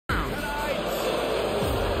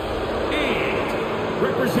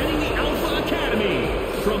representing the Alpha Academy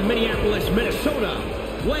from Minneapolis, Minnesota,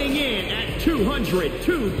 weighing in at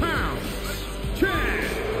 202 pounds,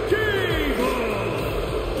 Chad Gable.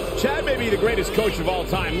 Chad may be the greatest coach of all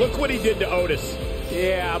time. Look what he did to Otis.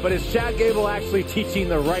 Yeah, but is Chad Gable actually teaching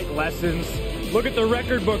the right lessons? Look at the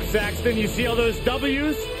record book, Saxton. You see all those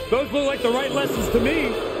W's? Those look like the right lessons to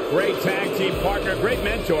me. Great tag team partner, great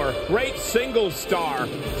mentor, great singles star.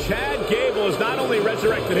 Chad Gable has not only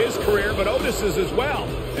resurrected his career, but Otis's as well.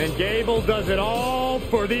 And Gable does it all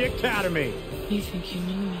for the Academy. You think you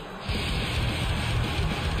know me?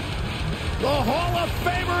 The Hall of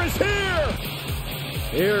Famer is here!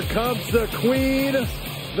 Here comes the Queen,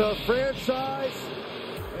 the franchise,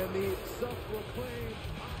 and the self-proclaimed...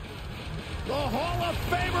 The Hall of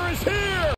Famer is here!